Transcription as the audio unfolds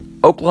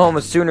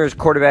Oklahoma Sooners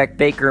quarterback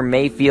Baker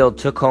Mayfield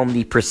took home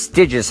the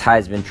prestigious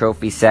Heisman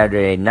Trophy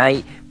Saturday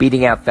night,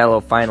 beating out fellow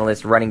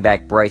finalist running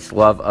back Bryce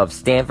Love of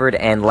Stanford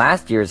and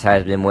last year's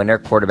Heisman winner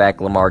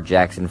quarterback Lamar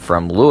Jackson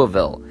from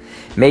Louisville.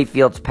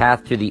 Mayfield's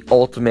path to the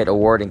ultimate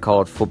award in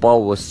college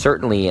football was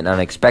certainly an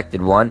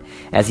unexpected one,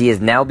 as he has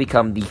now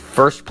become the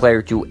first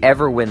player to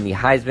ever win the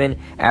Heisman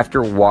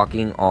after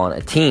walking on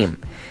a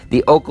team.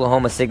 The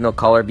Oklahoma signal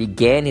caller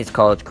began his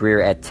college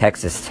career at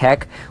Texas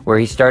Tech, where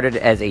he started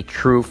as a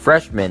true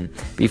freshman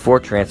before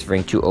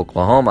transferring to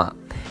Oklahoma.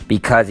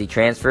 Because he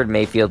transferred,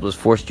 Mayfield was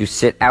forced to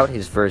sit out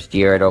his first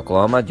year at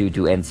Oklahoma due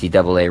to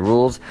NCAA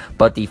rules,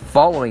 but the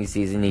following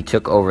season he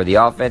took over the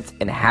offense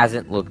and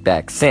hasn't looked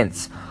back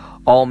since.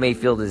 All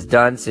Mayfield has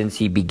done since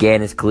he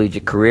began his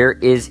collegiate career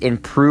is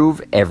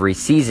improve every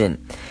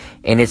season.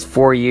 In his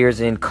 4 years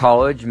in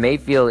college,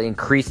 Mayfield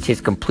increased his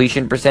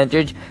completion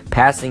percentage,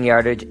 passing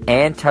yardage,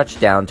 and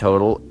touchdown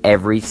total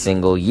every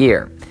single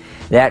year.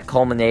 That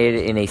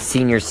culminated in a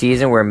senior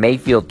season where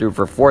Mayfield threw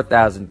for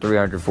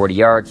 4,340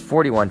 yards,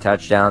 41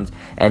 touchdowns,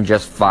 and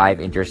just 5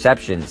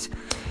 interceptions.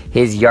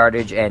 His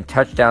yardage and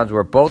touchdowns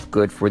were both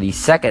good for the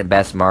second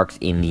best marks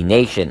in the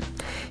nation.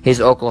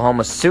 His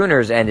Oklahoma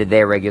Sooners ended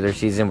their regular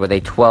season with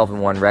a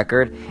 12-1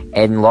 record,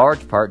 in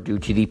large part due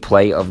to the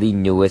play of the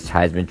newest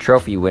Heisman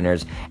Trophy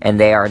winners, and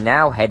they are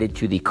now headed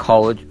to the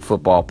college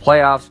football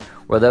playoffs,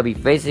 where they'll be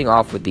facing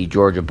off with the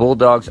Georgia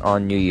Bulldogs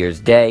on New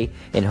Year's Day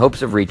in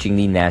hopes of reaching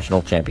the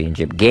national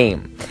championship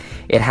game.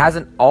 It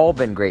hasn't all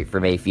been great for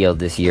Mayfield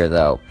this year,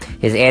 though.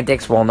 His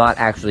antics while not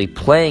actually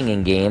playing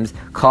in games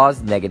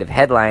caused negative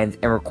headlines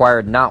and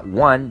required not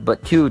one,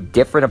 but 2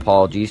 different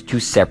apologies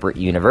to separate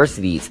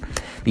universities.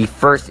 The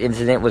first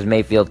incident was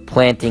Mayfield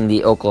planting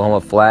the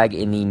Oklahoma flag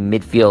in the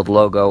midfield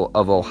logo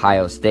of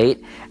Ohio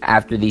State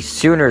after the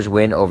Sooners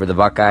win over the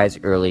Buckeyes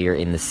earlier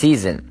in the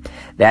season.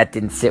 That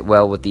didn't sit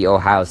well with the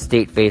Ohio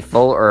State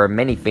faithful or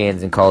many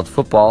fans in college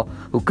football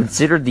who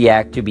considered the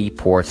act to be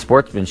poor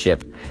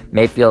sportsmanship.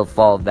 Mayfield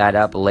followed that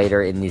up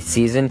later in the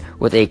season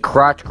with a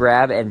crotch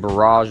grab and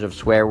barrage of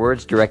swear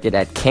words directed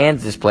at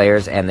Kansas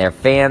players and their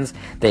fans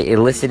that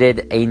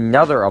elicited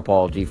another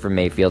apology from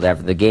Mayfield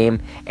after the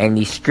game and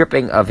the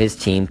stripping of his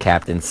team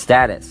captain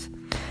status.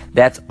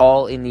 That's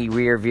all in the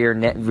rear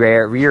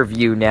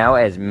view now,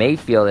 as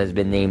Mayfield has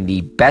been named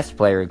the best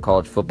player in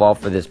college football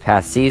for this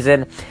past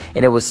season,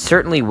 and it was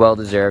certainly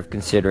well-deserved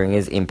considering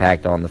his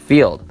impact on the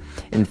field.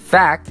 In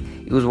fact,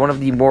 it was one of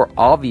the more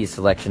obvious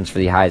selections for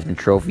the Heisman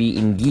Trophy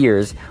in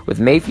years, with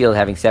Mayfield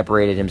having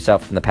separated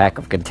himself from the pack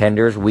of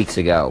contenders weeks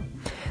ago.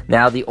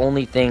 Now, the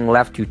only thing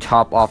left to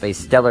top off a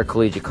stellar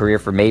collegiate career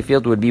for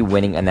Mayfield would be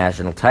winning a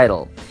national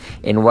title.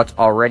 In what's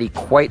already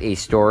quite a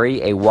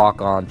story, a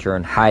walk-on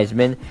turned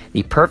Heisman,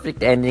 the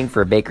perfect ending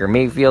for Baker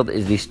Mayfield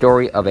is the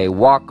story of a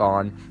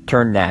walk-on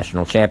turned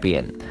national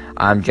champion.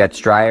 I'm Jet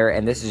Stryer,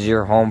 and this is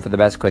your home for the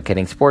best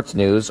quick-hitting sports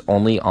news,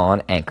 only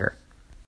on Anchor.